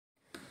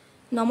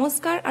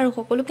নমস্কাৰ আৰু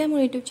সকলোকে মোৰ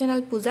ইউটিউব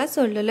চেনেল পূজা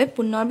চৰললৈ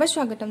পুনৰবাৰ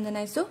স্বাগতম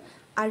জনাইছো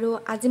আৰু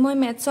আজি মই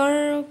মেথছৰ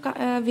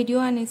ভিডিও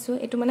আনিছো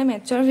এটো মানে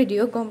মেথছৰ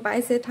ভিডিও গম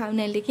পাইছে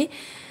থাম্বনেল দেখি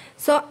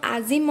সো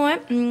আজি মই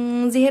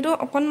যেহেতু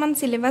অকনমান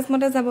সিলেবাস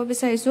মতে যাব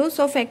বিচাৰিছো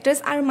সো ফ্যাক্টৰস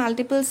আৰু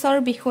মাল্টিপলছৰ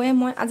বিষয়ে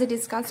মই আজি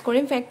ডিসকাস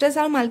কৰিম ফ্যাক্টৰস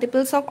আৰু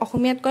মাল্টিপলছক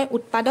অসমীয়াত কয়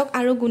উৎপাদক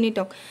আৰু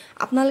গুণিতক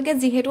আপোনালোকে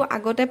যেহেতু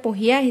আগতে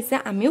পঢ়ি আহিছে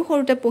আমিও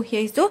সৰুতে পঢ়ি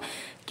আহিছো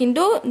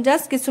কিন্তু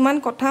জাস্ট কিছুমান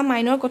কথা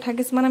মাইনৰ কথা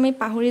কিছুমান আমি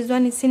পাহৰি যোৱা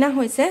নিচিনা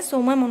হৈছে সো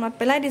মই মনত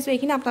পেলাই দিছো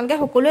এইখিনি আপোনালোকে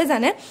সকলোৱে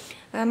জানে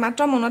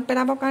মাত্ৰ মনত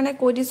পেলাবৰ কাৰণে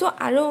কৈ দিছো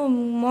আৰু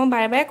মই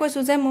বাৰে বাৰে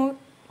কৈছো যে মই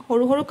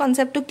হৰু হৰু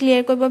কনসেপ্টটো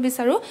ক্লিয়াৰ কৰিব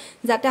বিচাৰো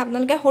যাতে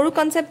আপোনালোকে হৰু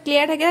কনসেপ্ট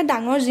ক্লিয়াৰ থাকে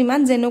ডাঙৰ জিমান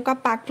জেনুকা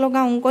পাক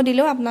লগা অংক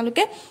দিলেও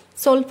আপোনালোকে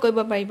সলভ কৰিব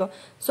পাৰিব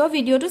সো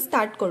ভিডিওটো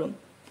স্টাৰ্ট কৰো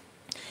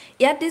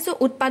ইয়াত দিছো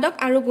উৎপাদক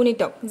আৰু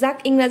গুণিতক যাক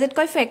ইংৰাজীত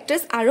কয়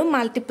ফ্যাক্টৰস আৰু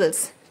মাল্টিপলছ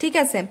ঠিক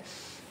আছে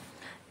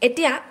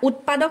এতিয়া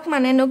উৎপাদক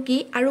মানেনো কি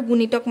আৰু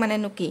গুণিতক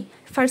মানেনো কি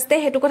ফাৰ্স্টে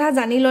হেতু কথা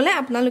জানি ললে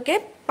আপোনালোকে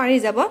পাৰি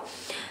যাব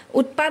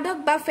উৎপাদক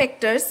বা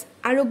ফ্যাক্টৰস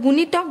আৰু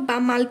গুণিতক বা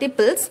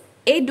মাল্টিপলছ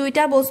এই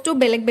দুইটা বস্তু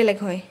বেলেগ বেলেগ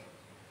হয়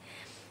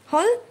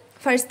হল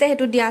ফাৰ্স্টে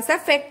হেতু দিয়া আছে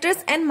ফ্যাক্টৰস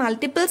এন্ড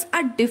মাল্টিপলছ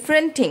আৰ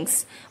ডিফাৰেন্ট থিংস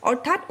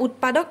অৰ্থাৎ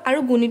উৎপাদক আৰু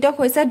গুণিতক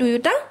হৈছে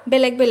দুইটা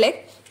বেলেগ বেলেগ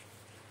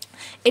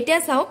এতিয়া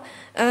চাওক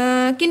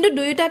কিন্তু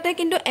দুইটাতে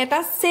কিন্তু এটা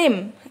সেম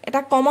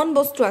এটা কমন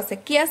বস্তু আছে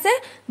কি আছে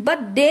but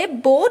they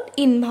both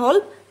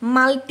involve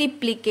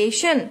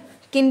multiplication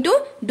কিন্তু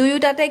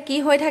দুইটাতে কি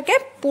হৈ থাকে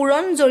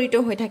পূৰণ জড়িত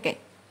হৈ থাকে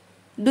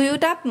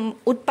দুইটা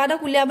উৎপাদক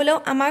উলিয়াবলেও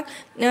আমাক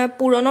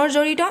পূৰণৰ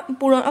জড়িত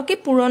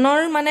পূৰণৰ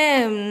মানে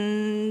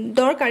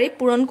দৰকাৰী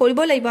পূৰণ কৰিব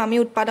লাগিব আমি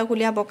উৎপাদক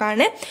উলিয়াবৰ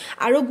কাৰণে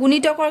আৰু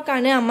গুণিতকৰ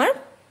কাৰণে আমাৰ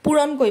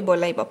পূৰণ কৰিব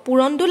লাগিব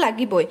পূৰণটো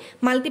লাগিবই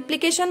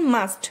মাল্টিপ্লিকেশন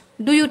মাষ্ট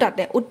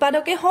দুইটাতে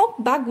উৎপাদকে হওক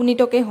বা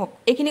গুণিতকে হওক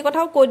এইখিনি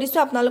কথাও কৈ দিছো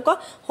আপোনালোকক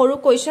হৰু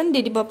কোৱেশ্চন দি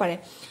দিব পাৰে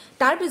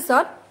তাৰ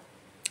পিছত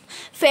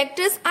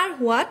factors are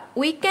what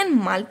we can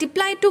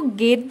multiply to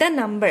get the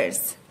numbers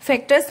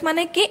factors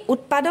মানে কি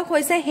উৎপাদক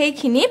হৈছে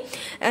হেইখিনি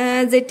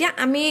যেতিয়া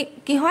আমি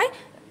কি হয়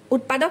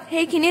উৎপাদক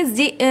হেইখিনি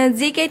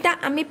জি কেইটা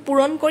আমি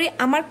পূৰণ কৰি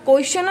আমাৰ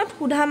কোৱেশ্চনত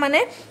সুধা মানে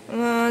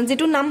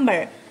যেটো নাম্বাৰ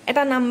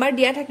এটা নাম্বাৰ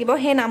দিয়া থাকিব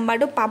হে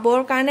নাম্বাৰটো পাবৰ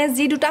কাৰণে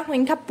যি দুটা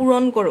সংখ্যা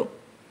পূৰণ কৰো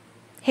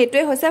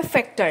হেতুৱে হৈছে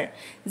ফ্যাক্টৰ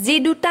যি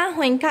দুটা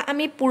সংখ্যা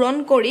আমি পূৰণ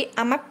কৰি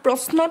আমাক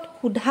প্ৰশ্নত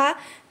সুধা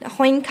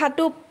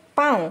সংখ্যাটো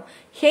পাও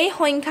সেই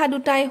সংখ্যা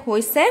দুটাই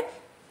হৈছে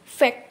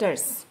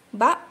ফ্যাক্টৰস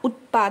বা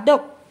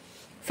উৎপাদক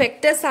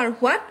factors are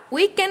what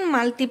we can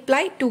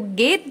multiply to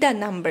get the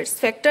numbers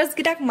factors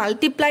কিটাক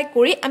multiply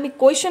কৰি আমি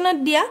কোৱেশ্চনত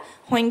দিয়া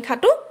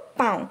সংখ্যাটো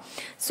পাও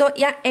সো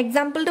ইয়া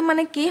एग्जांपल টো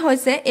মানে কি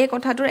হৈছে এই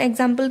কথাটোৰ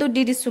एग्जांपल টো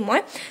দি দিছো মই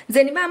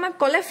যেনিবা আমাক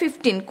কলে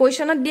 15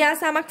 কোৱেশ্চনত দিয়া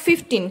আছে আমাক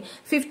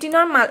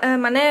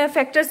 15 মানে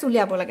ফ্যাক্টৰস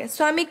উলিয়াব লাগে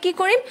সো আমি কি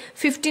কৰিম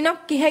 15ক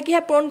কিহে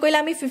কিহে পূৰণ কৰিলে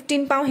আমি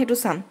 15 পাও হেতু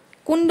চাম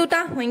কোন দুটা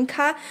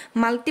সংখ্যা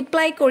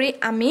মাল্টিপ্লাই কৰি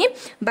আমি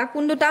বা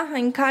কোন দুটা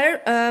সংখ্যাৰ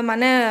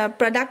মানে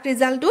প্ৰডাক্ট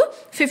ৰিজাল্টটো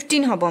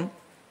 15 হ'ব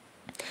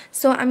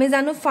সো আমি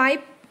জানো 5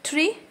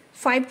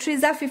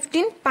 3 যা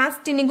 15 5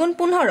 3 গুণ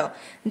 15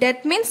 that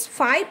means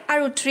 5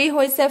 আৰু 3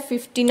 হৈছে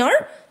 15ৰ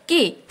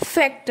কি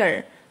ফ্যাক্টৰ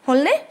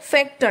হলনে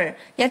ফ্যাক্টৰ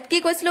ইয়াত কি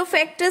কৈছিলো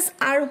ফ্যাক্টৰস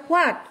আৰ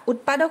হোৱাট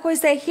উৎপাদক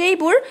হৈছে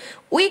হেইবোৰ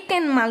we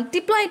can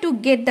multiply to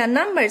get the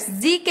numbers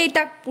যি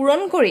কেইটাক পূৰণ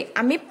কৰি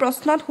আমি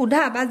প্ৰশ্নত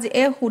সুধা বা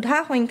এ সুধা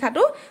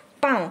সংখ্যাটো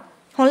পাও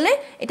হলনে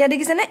এটা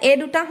দেখিছেনে এই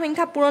দুটা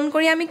সংখ্যা পূৰণ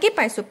কৰি আমি কি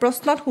পাইছো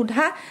প্ৰশ্নত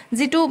সুধা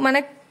যেটো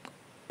মানে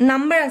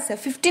নাম্বাৰ আছে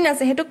 15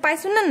 আছে হেতুক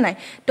পাইছো না নাই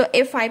তো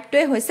এই 5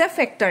 টোৱে হৈছে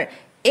ফ্যাক্টৰ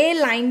এই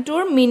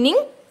লাইনটোৰ মিনিং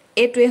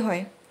এটোৱে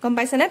হয় গম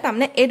পাইছানে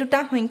তামনে এই দুটা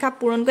সংখ্যা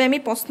পূৰণ কৰি আমি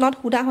প্ৰশ্নত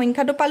সুধা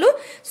সংখ্যাটো পালো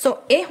সো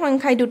এই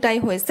সংখ্যা দুটাই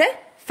হৈছে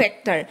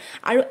ফ্যাক্টৰ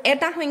আৰু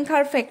এটা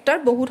সংখ্যাৰ ফ্যাক্টৰ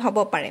বহুত হ'ব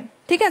পাৰে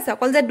ঠিক আছে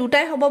অকল যে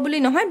দুটাই হ'ব বুলি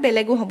নহয়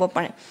বেলেগো হ'ব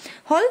পাৰে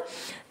হল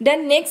দেন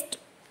নেক্সট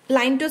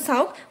লাইন টু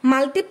চাওক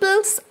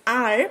মাল্টিপলছ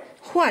আৰ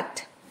হোৱাট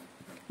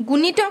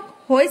গুণিতক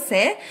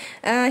হৈছে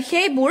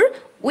হেইবোৰ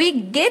we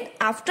get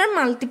after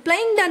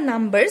multiplying the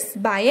numbers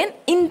by an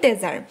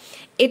integer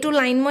এটো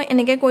লাইন মই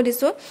এনেকৈ কৈ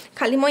দিছো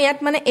খালি মই ইয়াত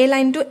মানে এই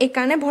লাইনটো এই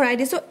কাৰণে ভৰাই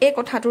দিছো এই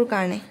কথাটোৰ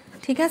কাৰণে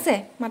ঠিক আছে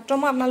মাত্ৰ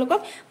মই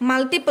আপোনালোকক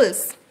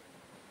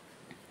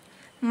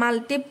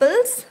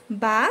মাল্টিপলছ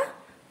বা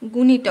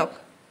গুণিতক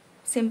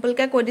সিম্পল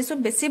কে কৈ দিছো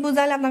বেছি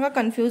বুজালে আপোনাক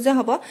কনফিউজ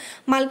হ'ব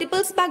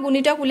মাল্টিপলছ বা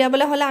গুণিতক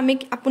উলিয়াবলৈ হলে আমি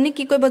আপুনি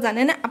কি কৰিব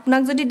জানে না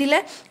আপোনাক যদি দিলে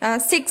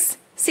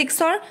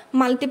 6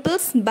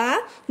 মাল্টিপলছ বা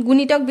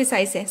গুণিতক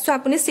বিচাৰিছে সো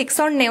আপুনি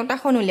 6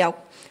 নেউটাখন উলিয়াওক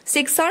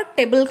 6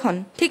 টেবলখন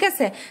ঠিক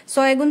আছে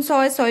 6 গুণ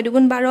 6 6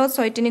 দুগুণ 12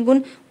 6 3 গুণ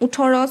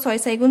 18 6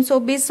 4 গুণ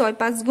 24 6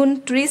 5 গুণ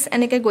 30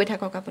 এনেকৈ গৈ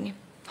থাকক আপুনি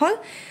হল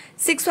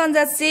 6 1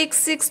 যা 6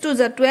 6 2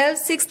 যা 12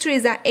 6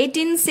 3 যা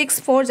 18 6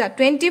 4 যা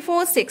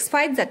 24 6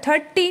 5 যা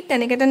 30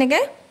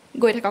 তেনেকৈ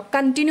গৈ থাকক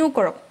কন্টিনিউ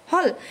কৰক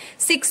হল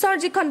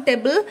 6 যিখন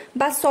টেবল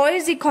বা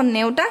 6 যিখন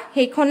নেউটা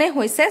হেইখনে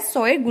হৈছে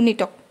 6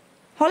 গুণিতক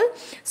হল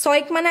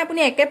 6 মানে আপুনি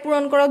 1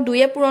 পূৰণ কৰক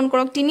 2 পূৰণ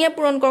কৰক 3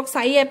 পূৰণ কৰক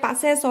 4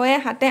 5 6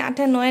 7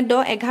 8 9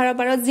 10 11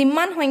 12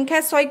 যিমান সংখ্যা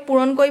 6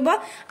 পূৰণ কৰিব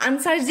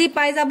আনসাৰ যি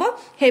পাই যাব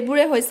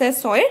হেবুৰে হৈছে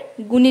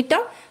 6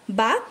 গুণিতক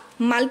বা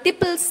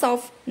multiples of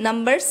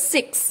number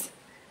 6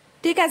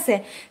 ঠিক আছে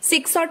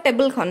 6 ৰ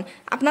টেবুলখন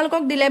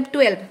আপোনালোকক দিলে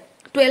 12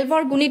 12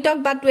 ৰ গুণিতক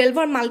বা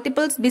 12 ৰ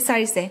মাল্টিপলস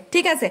বিচাৰিছে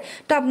ঠিক আছে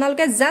তো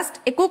আপোনালোকে জাস্ট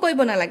একো কৰিব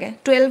নালাগে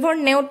 12 ৰ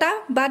নেউটা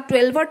বা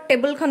 12 ৰ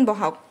টেবুলখন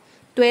বহাওক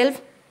 12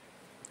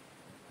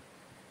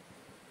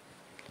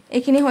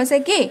 এখিনি হৈছে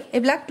কি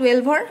এবলাক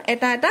 12 ৰ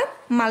এটা এটা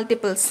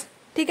মাল্টিপলস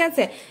ঠিক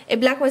আছে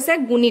এবলাক হৈছে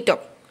গুণিতক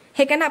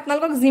হেকানে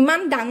আপোনালোকক জিমান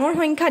ডাঙৰ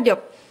সংখ্যা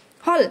দিয়ক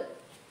হল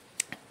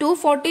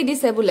 240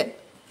 দিছে বুলে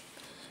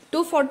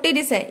 240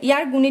 দিছে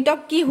ইয়াৰ গুণিতক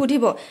কি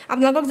হুধিব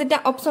আপোনালোকক যেতিয়া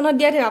অপচনত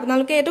দিয়া থাকে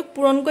আপোনালোকে এটুক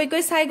পূৰণ কৈ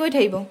চাই গৈ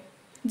থাকিব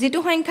যেটো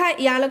সংখ্যা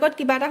ইয়াৰ লগত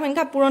কিবা এটা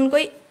সংখ্যা পূৰণ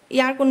কৈ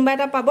ইয়াৰ কোনবা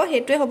এটা পাব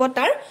হেতুৱে হ'ব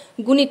তাৰ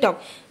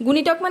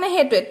গুণিতক মানে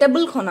হেতুৱে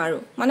টেবুলখন আৰু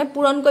মানে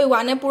পূৰণ কৈ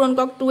 1 এ পূৰণ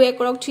কৰক 2 এ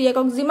কৰক 3 এ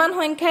কৰক জিমান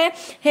সংখ্যাই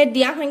হে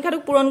দিয়া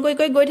সংখ্যাটোক পূৰণ কৈ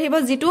গৈ থাকিব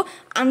যেটো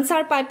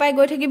আনসাৰ পাই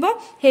গৈ থাকিব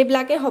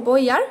হেবিলাকে হ'ব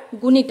ইয়াৰ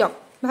গুণিতক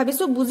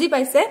ভাবিছো বুজি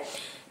পাইছে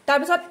তাৰ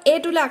পিছত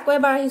এটোলে আকৌ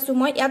এবাৰ আহিছো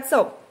মই ইয়াত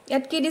চাওক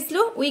ইয়াত কি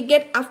দিছলো we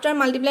get after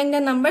multiplying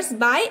the numbers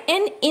by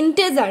an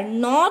integer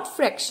not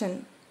fraction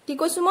কি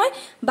কৈছো মই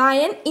by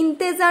an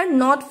integer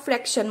not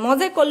fraction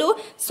মজে কলো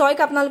 6 ক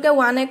আপোনালোকে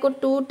 1 একো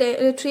 2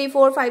 3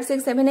 4 5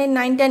 6 7 8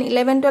 9 10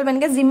 11 12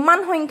 এনেকে জিমান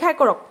সংখ্যা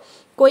কৰক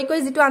কৈ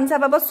যেটো আনসাৰ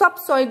পাব সব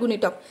 6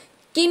 গুণিতক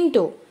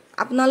কিন্তু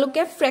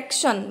আপোনালোকে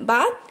ফ্ৰেকশন বা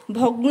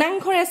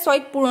ভগ্নাংশৰে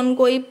 6 পূৰণ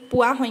কৰি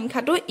পোৱা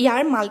সংখ্যাটো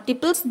ইয়াৰ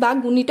মাল্টিপলস বা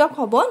গুণিতক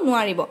হ'ব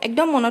নোৱাৰিব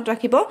একদম মনত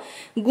ৰাখিব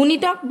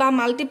গুণিতক বা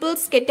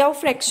মাল্টিপলস কেতিয়াও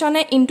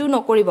ফ্ৰেকশনে ইনটু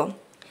নকৰিব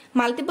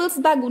মাল্টিপলস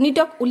বা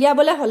গুণিতক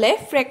উলিয়াবলে হলে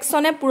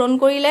ফ্ৰেকশনে পূৰণ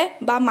কৰিলে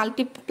বা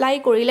মাল্টিপ্লাই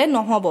কৰিলে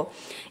নহব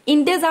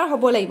ইন্টিজাৰ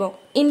হ'ব লাগিব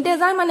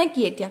ইন্টিজাৰ মানে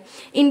কি এতিয়া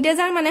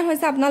ইন্টিজাৰ মানে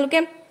হৈছে আপোনালোকে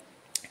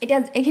এটা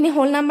এখিনি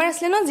হোল নাম্বাৰ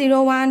আছে ন 0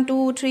 1 2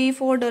 3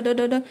 4 ডট ডট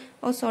ডট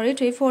ও সৰি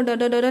 3 4 ডট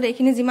ডট ডট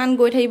এখিনি জিমান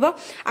গৈ থাকিব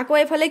আকৌ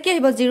এফালে কি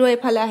আহিব 0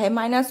 এফালে আহে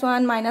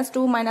 -1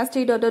 -2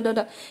 -3 ডট ডট ডট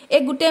এ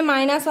গুটে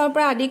মাইনাসৰ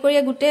পৰা আদি কৰি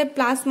গুটে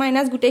প্লাস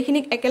মাইনাস গুটেখিনি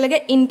একেলগে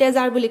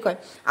ইন্টিজাৰ বুলি কয়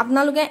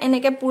আপোনালোকে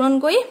এনেকে পূৰণ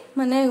কৰি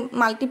মানে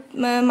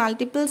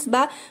মাল্টিপলস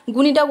বা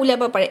গুণিতক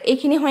উলিয়াব পাৰে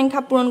এখিনি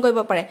সংখ্যা পূৰণ কৰিব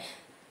পাৰে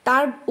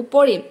তাৰ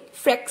উপৰি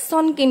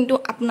ফ্ৰেকশন কিন্তু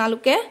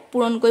আপোনালোকে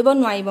পূৰণ কৰিব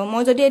নোৱাৰিব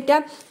মই যদি এটা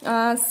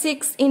 6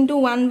 *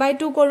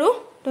 1/2 কৰো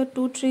তো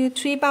 2 3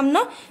 3 পাম ন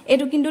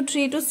এটো কিন্তু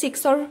 3 to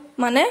 6 ৰ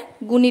মানে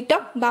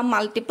গুণিতক বা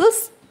মাল্টিপলস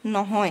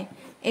নহয়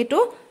এটো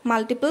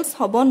মাল্টিপলস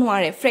হ'ব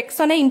নোৱাৰে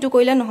ফ্ৰেকশনে ইনটু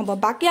কইলে নহব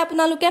বাকি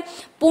আপোনালোকে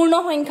পূৰ্ণ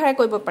সংখ্যাৰে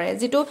কৰিব পাৰে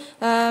যেটো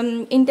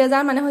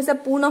ইন্টিজাৰ মানে হৈছে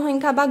পূৰ্ণ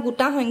সংখ্যা বা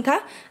গোটা সংখ্যা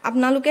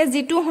আপোনালোকে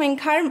যেটো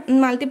সংখ্যাৰ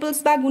মাল্টিপলস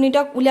বা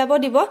গুণিতক উলিয়াব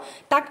দিব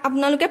তাক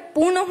আপোনালোকে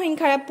পূৰ্ণ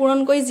সংখ্যাৰে পূৰণ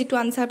কৰি যেটো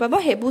আনসাৰ পাব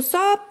হেবু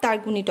সব তাৰ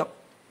গুণিতক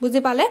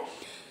বুজি পালে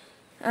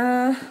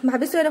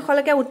ভাবিছো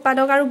এৰখলকে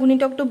উৎপাদক আৰু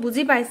গুণিতকটো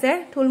বুজি পাইছে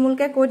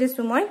থুলমুলকে কৈ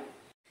দিছো মই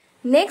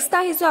নেক্সট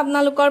আহিছো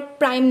আপোনালোকৰ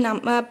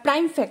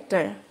প্ৰাইম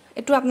ফেক্টৰ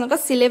এটো আপোনালোকৰ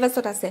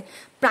সিলেবাসত আছে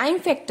প্ৰাইম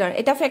ফেক্টৰ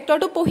এটা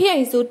ফেক্টৰটো পঢ়ি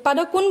আহিছো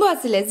উৎপাদক কোনবোৰ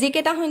আছিল যি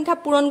কেটা সংখ্যা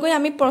পূৰণ কৰি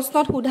আমি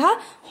প্ৰশ্নত সুধা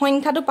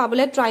সংখ্যাটো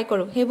পাবলে ট্ৰাই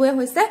কৰো হেবুয়ে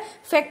হৈছে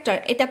ফেক্টৰ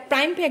এটা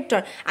প্ৰাইম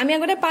ফেক্টৰ আমি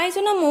আগতে পাইছো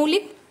না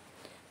মৌলিক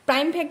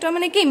প্ৰাইম ফেক্টৰ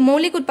মানে কি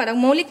মৌলিক উৎপাদক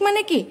মৌলিক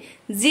মানে কি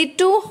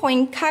যেটো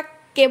সংখ্যা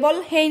কেৱল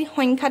সেই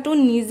সংখ্যাটো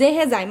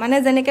নিজেহে যায় মানে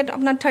যেনেকে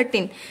আপোনাৰ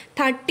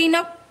 13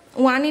 ক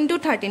 1 into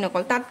 13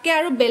 অকল তাতকে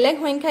আৰু বেলেগ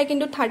সংখ্যাই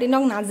কিন্তু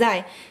 13 ক না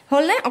যায়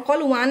হলনে অকল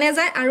 1 এ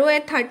যায় আৰু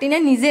 13 এ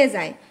নিজে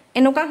যায়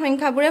এনেকা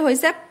সংখ্যাবোৰে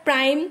হৈছে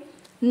প্ৰাইম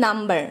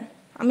নাম্বাৰ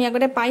আমি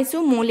আগতে পাইছো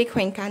মৌলিক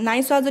সংখ্যা নাই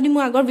সোৱা যদি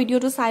মই আগৰ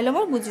ভিডিওটো চাই লব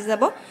বুজি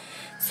যাব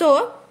সো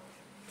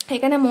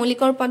হেকানে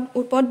মৌলিকৰ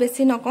ওপৰত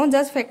বেছি নকওঁ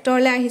জাস্ট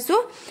ফেক্টৰলে আহিছো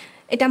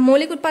এটা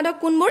মৌলিক উৎপাদক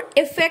কোনবোৰ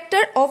a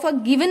factor of a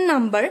given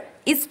number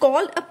is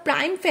called a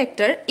prime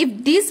factor if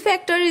this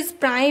factor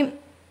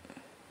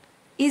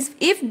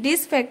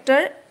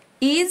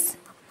is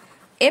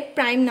a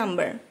prime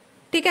number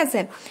ঠিক আছে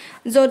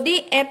যদি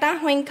এটা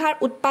সংখ্যাৰ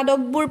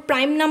উৎপাদকবোৰ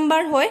প্ৰাইম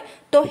নাম্বাৰ হয়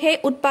তো হে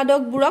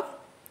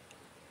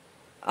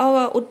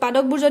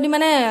উৎপাদকবোৰ যদি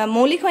মানে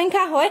মৌলিক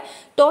সংখ্যা হয়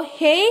তো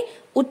হে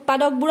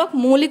উৎপাদকবোৰক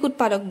মৌলিক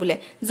উৎপাদক বোলে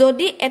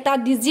যদি এটা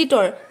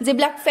ডিজিটৰ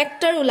যেবিলাক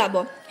ফেক্টৰ উলাব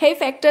সেই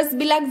ফেক্টৰস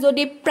বিলাক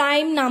যদি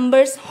প্ৰাইম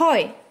নাম্বাৰস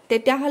হয়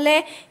তেতিয়া হলে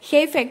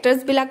সেই ফেক্টৰস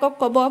বিলাকক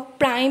কব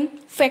প্ৰাইম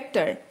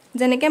ফেক্টৰ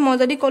যেনেকে মই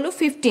যদি কলো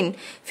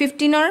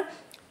 15 ৰ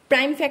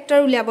প্ৰাইম ফেক্টৰ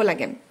উলিয়াব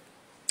লাগে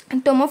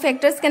তো মই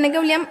ফেক্টৰস কেনেকে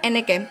উলিয়াম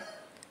এনেকে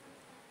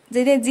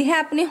যেনে জিহে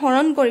আপুনি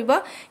হৰণ কৰিব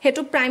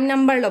হেতু প্ৰাইম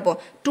নাম্বাৰ লব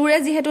 2 ৰে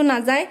যেহেতু না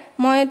যায়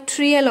মই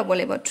 3 এ লব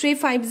লাগিব 3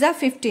 5 যা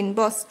 15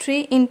 বস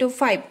 3 into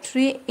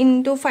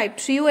 5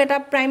 3 ও এটা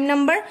প্ৰাইম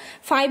নাম্বাৰ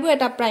 5 ও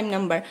এটা প্ৰাইম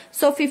নাম্বাৰ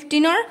সো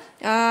 15 ৰ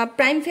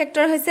প্ৰাইম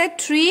ফেক্টৰ হৈছে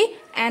 3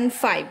 and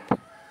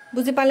 5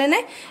 বুজি পালে নে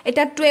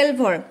এটা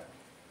 12 ৰ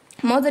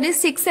মই যদি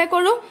 6 এ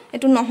কৰো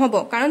এটো নহব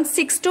কাৰণ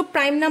 6 টো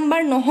প্ৰাইম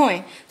নাম্বাৰ নহয়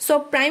সো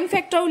প্ৰাইম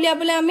ফেক্টৰ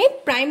উলিয়াবলে আমি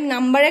প্ৰাইম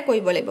নাম্বাৰে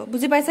কইব লাগিব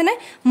বুজি পাইছে নে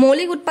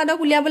মৌলিক উৎপাদক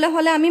উলিয়াবলে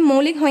হলে আমি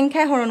মৌলিক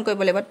সংখ্যাই হৰণ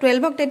কইব লাগিব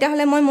 12 ক তেতিয়া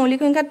হলে মই মৌলিক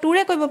সংখ্যা 2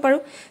 ৰে কইব পাৰো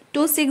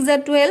 2 6 যা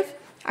 12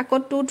 আকৌ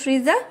 2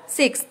 3 যা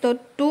 6 তো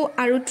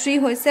 2 আৰু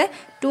 3 হৈছে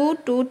 2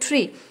 2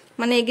 3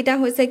 মানে এগিটা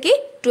হৈছে কি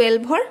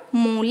 12 ৰ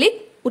মৌলিক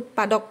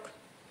উৎপাদক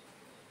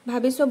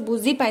ভাবিছো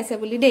বুজি পাইছে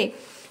বুলি দেই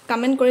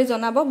কমেন্ট কৰি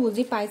জনাব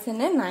বুজি পাইছে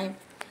নে নাই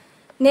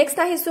নেক্সট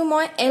আহিছো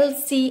মই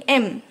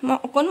LCM মই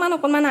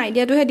অকনমান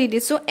আইডিয়াটোহে দি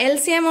দিছো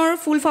LCM ৰ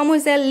ফুল ফৰ্ম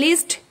হৈছে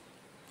লিষ্ট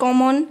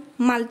কমন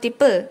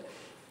মাল্টিপল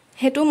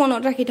হেতু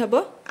মনত ৰাখি থব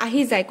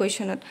আহি যায়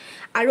কোৱেশ্চনত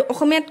আৰু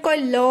অসমীয়াত কয়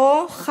ল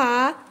খা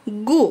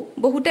গু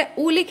বহুতে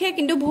উ লিখে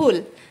কিন্তু ভুল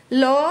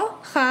ল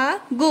খা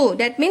গু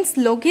দ্যাট মিন্স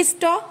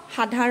লঘিষ্ঠ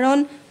সাধাৰণ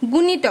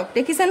গুণিতক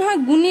দেখিছে নহয়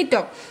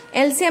গুণিতক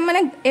LCM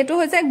মানে এটো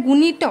হৈছে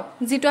গুণিতক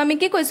যেটো আমি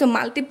কি কৈছো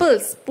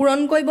মাল্টিপলস পূৰণ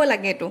কৰিব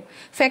লাগে এটো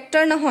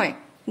ফ্যাক্টৰ নহয়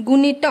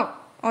গুণিতক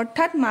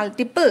অৰ্থাৎ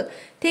মাল্টিপল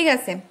ঠিক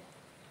আছে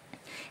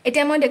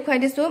এতিয়া মই দেখুৱাই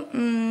দিছো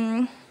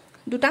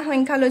দুটা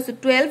সংখ্যা লৈছো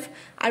 12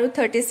 আৰু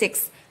 36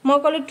 মই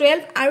কলো 12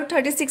 আৰু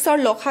 36 ৰ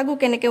লখাগু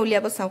কেনেকে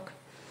উলিয়াব চাওক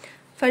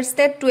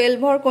ফাৰ্স্টে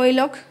 12 ৰ কৰি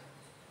লক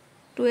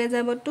 2 এ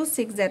যাব 2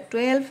 6 যা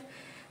 12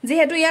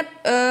 যেহেতু ইয়াত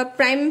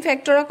প্ৰাইম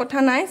ফ্যাক্টৰৰ কথা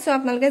নাই সো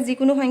আপোনালোকে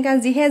যিকোনো সংখ্যা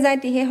জিহে যায়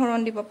তিহে হৰণ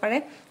দিব পাৰে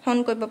হৰণ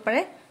কৰিব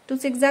পাৰে 2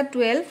 6 যা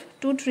 12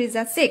 2 3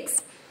 যা 6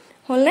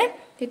 হলনে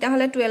তেতিয়া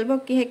হলে 12 ক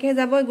কিহে কিহে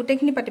যাব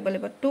গুটেখিনি পাতিব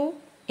লাগিব 2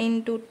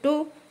 into 2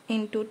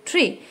 into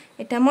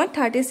 3 এটা মই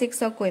 36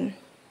 ক কইম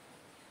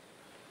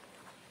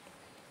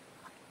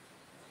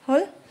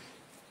হল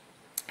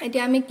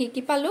এতিয়া আমি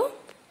কি পালো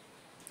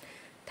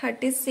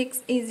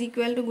 36 is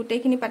equal to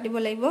গুটেখিনি পাতিব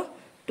লাগিব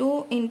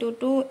 2 into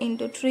 2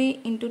 into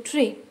 3 into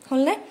 3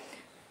 হলনে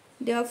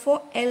therefore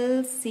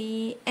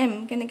LCM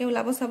কেনেকে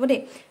উলাব চাব দে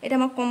এটা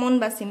মই কমন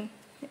বাছিম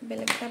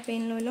বেলেগটা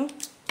পেন লৈ ল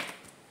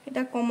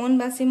এটা কমন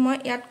বাছিম মই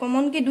ইয়াত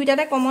কমন কি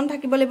দুইটাতে কমন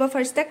থাকিব লাগিব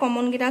ফাৰ্স্টে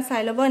কমন গিটা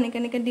চাই লব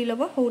এনেকে দি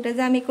লব হউতে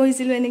যে আমি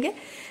কইছিলো এনেকে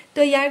তো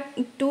ইয়াৰ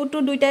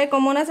 2 দুইটাই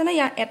কমন আছে না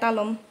ইয়াৰ এটা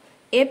লম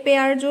এ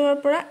পেয়াৰ জোৰ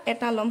পৰা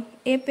এটা লম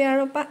এ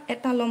পেয়াৰৰ পৰা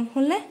এটা লম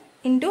হলনে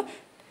ইনটু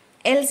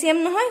LCM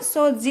নহয়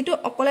সো যেটো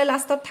অকলে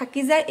লাষ্টত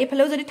থাকি যায়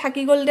এফালেও যদি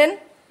থাকি গল দেন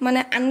মানে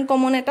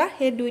আনকমন এটা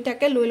হে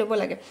দুইটাকে লৈ লব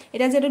লাগে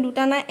এটা যেটো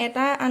দুটা না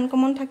এটা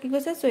আনকমন থাকি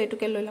গৈছে সো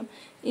এটুকে লৈ লম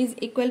ইজ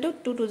ইকুৱেল টু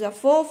 2 2 যা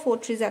 4 4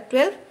 3 যা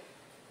 12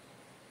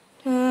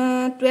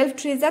 12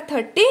 3 যা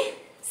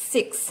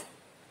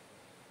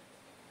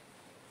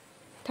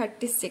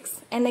 36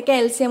 এনেকে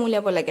LCM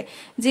উলিয়াব লাগে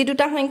যি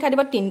দুটা সংখ্যা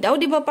দিব তিনটাও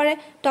দিব পাৰে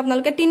তো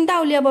আপোনালোকে তিনটা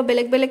উলিয়াব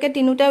বেলেগ বেলেগকে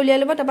তিনটা উলিয়াই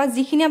লব তাপা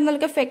যিখিনি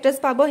আপোনালোকে ফ্যাক্টৰস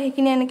পাব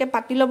হেখিনি এনেকে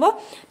পাতি লব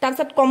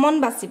তাৰপিছত কমন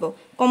বাছিব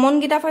কমন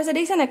গিটা ফাৰ্স্টে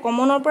দেখিছে না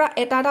কমনৰ পৰা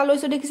এটা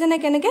লৈছো দেখিছে না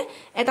কেনেকে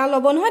এটা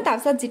লব নহয়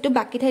তাৰপিছত যেটো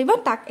বাকি থাকিব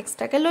তাক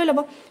এক্সট্ৰাকে লৈ লব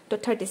তো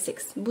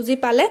 36 বুজি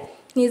পালে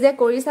নিজে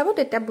কৰি চাব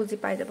তেতিয়া বুজি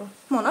পাই যাব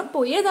মনত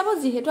পৰিয়ে যাব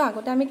যেহেতু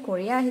আগতে আমি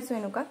কৰিয়া আহিছো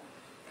এনেকুৱা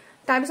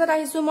তাৰপিছত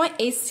আহিছো মই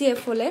HCF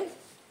হলে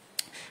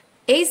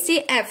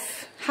HCF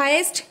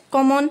highest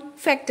common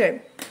factor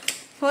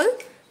হল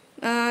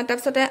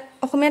তাৰপিছতে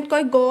অসমীয়াত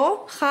কয় গ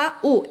খা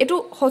উ এটো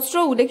হস্ৰ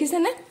উ দেখিছে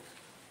নে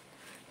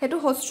হেতু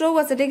হস্ৰ উ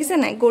আছে দেখিছে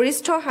নাই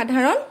গৰিষ্ঠ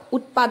সাধাৰণ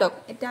উৎপাদক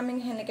এটা আমি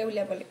হেনেকে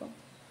উলিয়াব লাগিব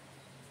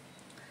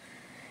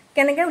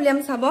কেনেকে উলিয়াম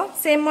চাব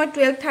সেম মই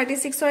 12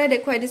 36 ৰে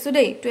দেখুৱাই দিছো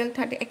দেই 12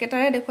 30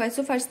 একেটাৰে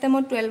দেখুৱাইছো ফাৰ্স্টে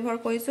মই 12 ৰ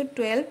কৈছো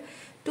 12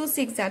 2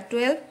 6 যা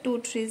 12 2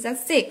 3 যা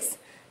 6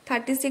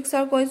 36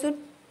 ৰ কৈছো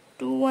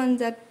 2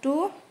 1 যা 2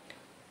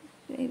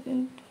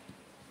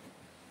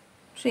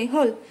 3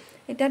 হল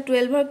এটা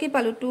 12 ৰ কি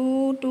পালো 2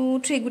 2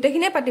 3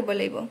 গুটেখিনি পাতিব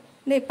লাগিব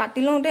দেই পাতি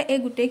লওঁতে এই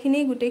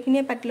গুটেখিনি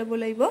পাতি লব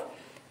লাগিব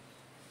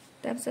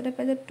তাৰপিছতে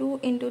পাইছে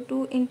 2 into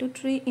 2 into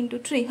 3 into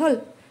 3 hall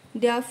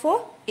therefore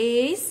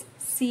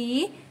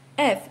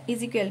HCF is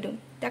equal to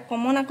তা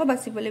কমন আকো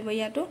বাছিব লাগিব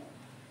ইয়াটো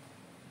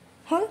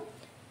হল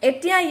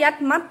এতিয়া ইয়াত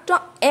মাত্ৰ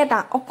এটা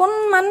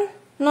অকনমান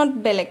not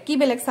বেলেগ কি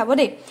বেলেগ চাব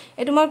দেই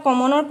এটো মই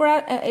কমনৰ পৰা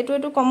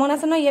এটো কমন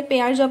আছে ন ইয়ে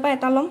পেয়াৰ জপা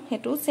এটা লম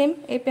হেতু সেম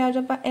এ পেয়াৰ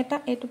জপা এটা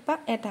এটো পা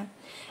এটা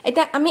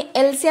এটা আমি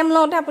LCM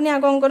লওতে আপুনি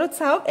আগ অংকত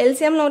চাওক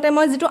LCM লওতে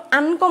মই যেটো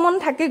আনকমন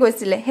থাকে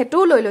গৈছিলে হেতু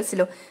লৈ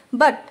লৈছিলো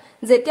বাট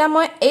যেতিয়া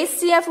মই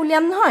HCF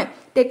উলিয়াম নহয়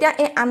তেতিয়া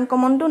এই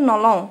আনকমনটো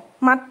নলও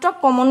মাত্ৰ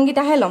কমন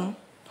গিটাহে লম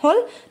হল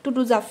 2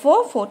 2 যা 4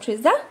 4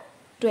 3 যা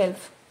 12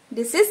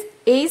 this is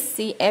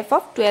HCF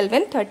of 12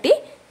 and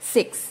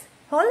 36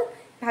 হল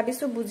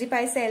ভাবিছো বুজি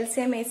পাইছে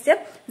LCM HCF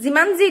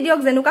জিমান জি দিওক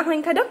জেনুকা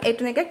সংখ্যা দিওক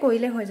এটুনেকে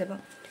কইলে হৈ যাব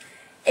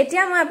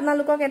এতিয়া মই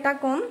আপোনালোকক এটা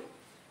কম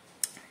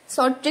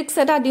শৰ্ট ট্ৰিক্স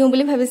এটা দিউ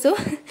বুলি ভাবিছো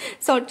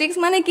শৰ্ট ট্ৰিক্স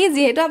মানে কি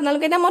যেহেতু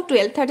আপোনালোকে এটা মই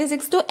 12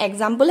 36 টো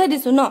এক্সাম্পল হে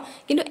দিছো ন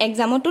কিন্তু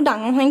এক্সামটো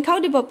ডাঙৰ সংখ্যাও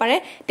দিব পাৰে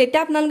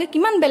তেতিয়া আপোনালোকে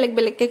কিমান বেলেগ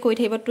বেলেগকে কৈ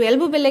থাকিব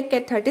 12 বেলেগকে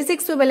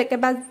 36 বেলেগকে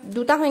বা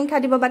দুটা সংখ্যা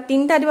দিব বা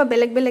তিনটা দিব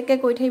বেলেগ বেলেগকে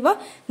কৈ থাকিব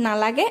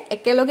নালাগে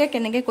একেলগে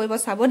কেনেকে কইব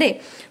চাব দে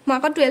মই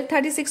আকৌ 12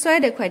 36 ৰে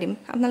দেখুৱাই দিম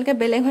আপোনালোকে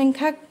বেলেগ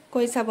সংখ্যা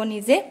কৈ চাব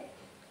নিজে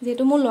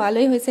যেটো মোৰ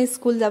লয়ালৈ হৈছে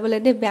স্কুল যাবলৈ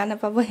দে বেয়া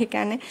নাপাব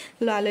হেকানে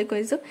লয়ালৈ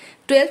কৈছো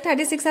 12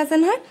 36 আছে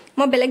নহয়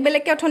মই বেলেগ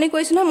বেলেগকে অথনি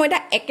কৈছো ন মই এটা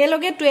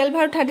একেলগে 12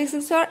 আৰু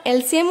 36 ৰ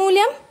LCM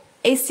উলিয়াম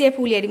HCF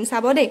উলিয়াই দিম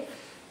চাব দে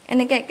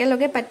এনেকে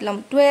একেলগে পাতিলম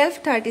 12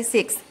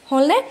 36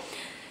 হলনে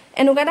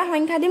এনুকা এটা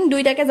সংখ্যা দিম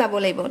দুইটাকে যাব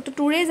লাগিব তো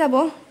 2 ৰে যাব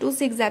 2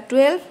 6 যা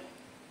 12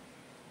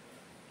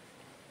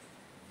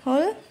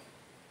 হল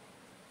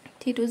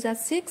 3 2 যা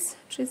 6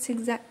 3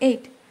 6 যা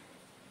 8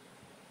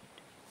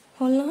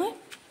 হল নহয়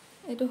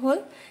এটো হল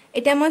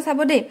এটা মই চাব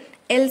দে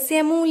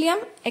LCM উলিয়াম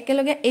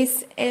একেলগে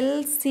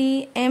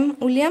LCM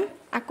উলিয়াম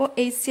আকৌ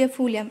HCF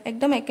উলিয়াম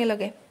একদম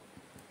একেলগে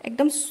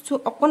একদম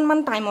অকনমান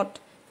টাইমত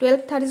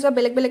 12 30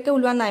 বেলেগ বেলেগকে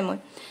উলোৱা নাই মই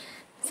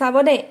চাব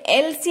দে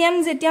এলসিএম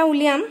যেতিয়া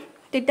উলিয়াম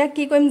তেতিয়া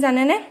কি কৰিম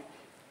জানেনে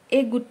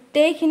এই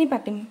গুটেইখিনি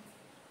পাতিম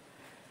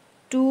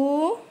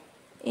 2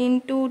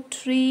 into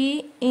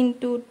 3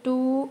 into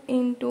 2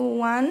 into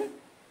 1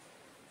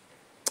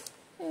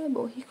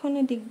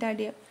 বহিখনে দিগদাৰ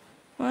দিয়া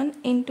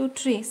 1 into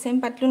 3 সেম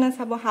পাতলু না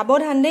চাব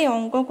সাবধান দেই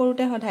অংক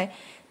কৰোতে সদায়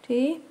 3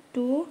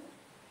 2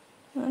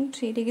 1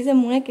 3 দেখিছে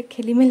মোৰে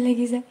খেলিমেল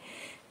লাগি যায়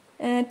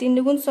 3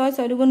 দুগুণ 6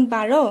 6 দুগুণ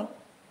 12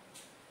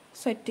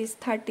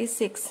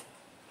 36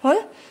 হল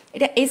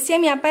এটা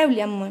এসিএম ইয়া পাই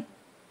উলিয়াম মই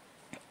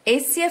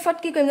এসিএফ ত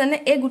কি কৰিম জানে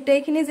এই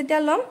গুটেইখিনি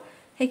যেতিয়া লম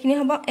সেইখিনি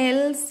হ'ব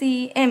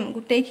এলসিএম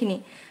গুটেইখিনি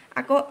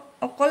আকৌ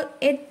অকল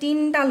এই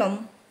তিনটা লম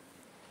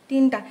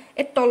তিনটা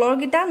এই তলৰ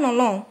গিটা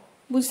নলও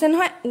বুঝছে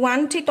নহয়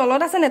 1 3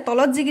 তলত আছে নে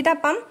তলত জিগিটা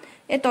পাম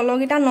এই তলৰ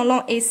গিটা নলও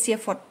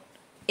এসিএফ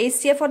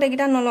ত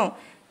এগিটা নলও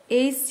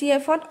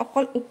এসিএফ ত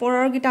অকল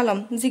ওপৰৰ গিটা লম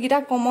জিগিটা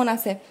কমন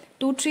আছে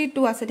 2 3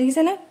 2 আছে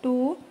দেখিছে না 2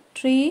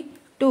 3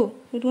 2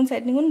 দুগুণ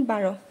 4 দুগুণ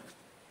 12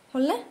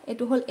 হলনে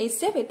এটো হল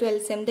এসিএফ এটো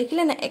এলসিএম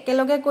দেখিলে না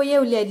একেলগে কইয়ে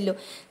উলিয়াই দিলো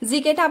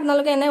জিকেটা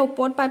আপোনালোকে এনে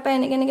ওপৰত পাই পাই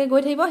এনেকে এনেকে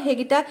গৈ থাকিব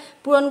হেগিটা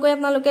পূৰণ কৰি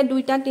আপোনালোকে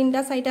দুইটা তিনটা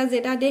চাৰিটা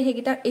যেটা দে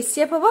হেগিটা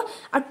এসিএফ হ'ব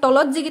আৰু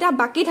তলত জিগিটা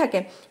বাকি থাকে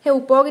হে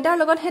ওপৰগিটাৰ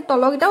লগত হে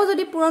তলগিটাও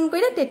যদি পূৰণ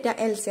কৰিলে তেতিয়া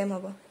এলসিএম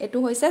হ'ব এটো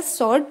হৈছে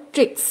শৰ্ট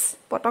ট্ৰিক্স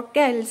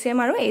পটককে এলসিএম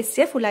আৰু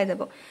এসিএফ উলাই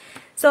যাব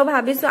সো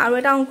ভাবিছো আৰু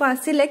এটা অংক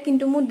আছিলে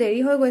কিন্তু মোৰ দেৰি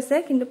হৈ গৈছে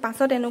কিন্তু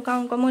পাছত এনেকা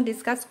অংক মই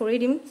ডিসকাস কৰি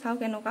দিম চাও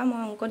কেনকা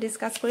মই অংক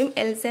ডিসকাস কৰিম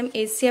এলসিএম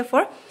এসিএফ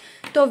ৰ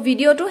তো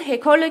ভিডিওটো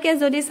হেখৰলৈকে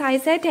যদি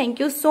চাইছে থ্যাংক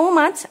ইউ সো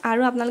মাচ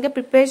আৰু আপোনালোকে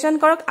প্ৰিপাৰেচন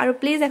কৰক আৰু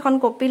প্লিজ এখন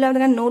কপি লৈ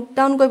আপোনালোকে নোট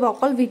ডাউন কৰিব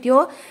অকল ভিডিও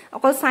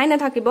অকল চাই না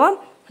থাকিব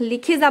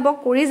লিখি যাব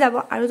কৰি যাব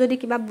আৰু যদি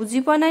কিবা বুজি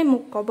পোৱা নাই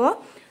মোক ক'ব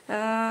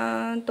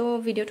তো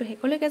ভিডিওটো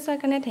হেখৰলৈকে চোৱাৰ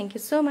কাৰণে থ্যাংক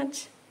ইউ সো মাচ